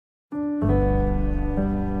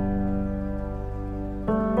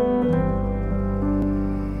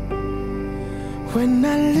When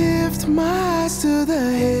I lift my eyes to the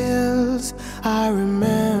hills, I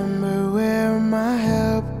remember where my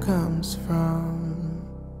help comes from.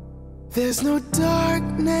 There's no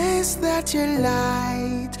darkness that your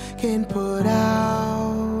light can put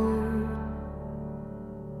out.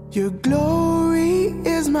 Your glory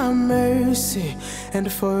is my mercy,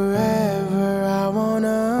 and forever I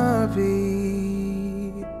wanna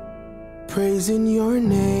be praising your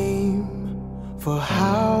name for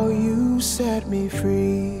how you set me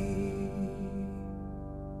free.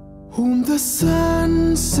 Whom the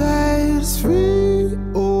sun sets free,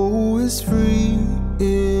 oh, is free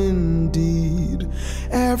indeed.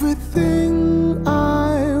 Everything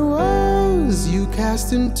I was, you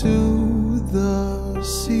cast into the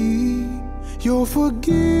sea. Your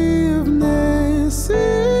forgiveness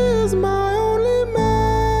is my only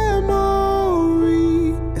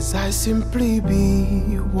memory, as I simply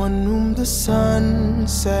be one whom the sun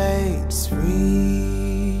sets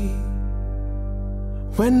free.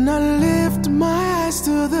 When I lift my eyes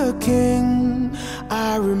to the King,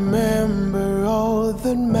 I remember all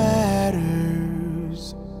that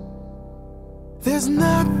matters. There's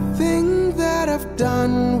nothing that I've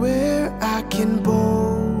done where I can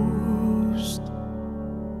boast.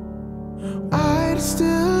 I'd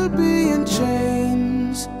still be in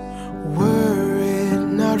chains were it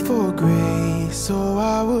not for grace. So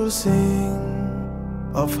I will sing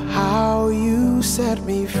of how you set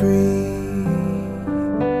me free.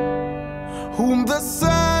 Whom the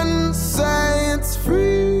sun sets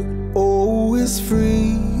free, oh, is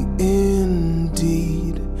free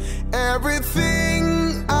indeed.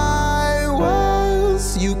 Everything I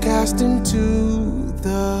was, you cast into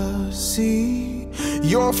the sea.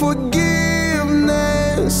 Your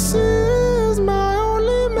forgiveness is my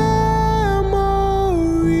only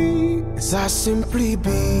memory, as I simply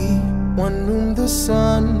be one whom the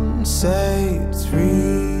sun sets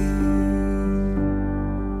free.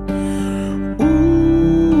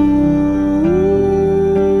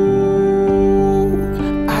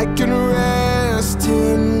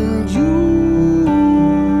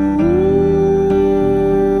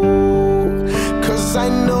 I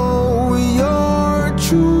know you're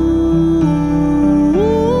true,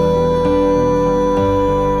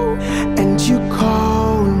 and you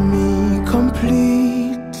call me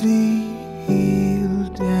completely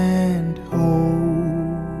healed and whole.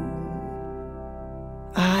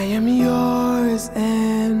 I am yours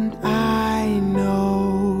and I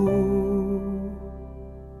know.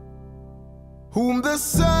 Whom the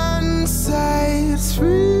sun sets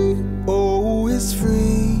free, oh, is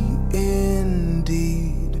free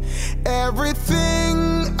indeed. Everything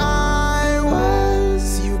I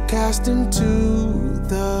was, you cast into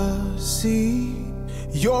the sea.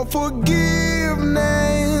 Your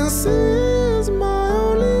forgiveness is my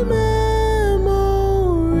only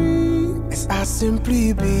memory, as I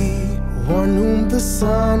simply be one whom the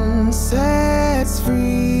sun sets free.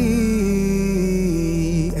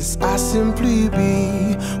 As I simply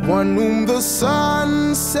be one whom the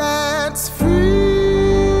sun sets free.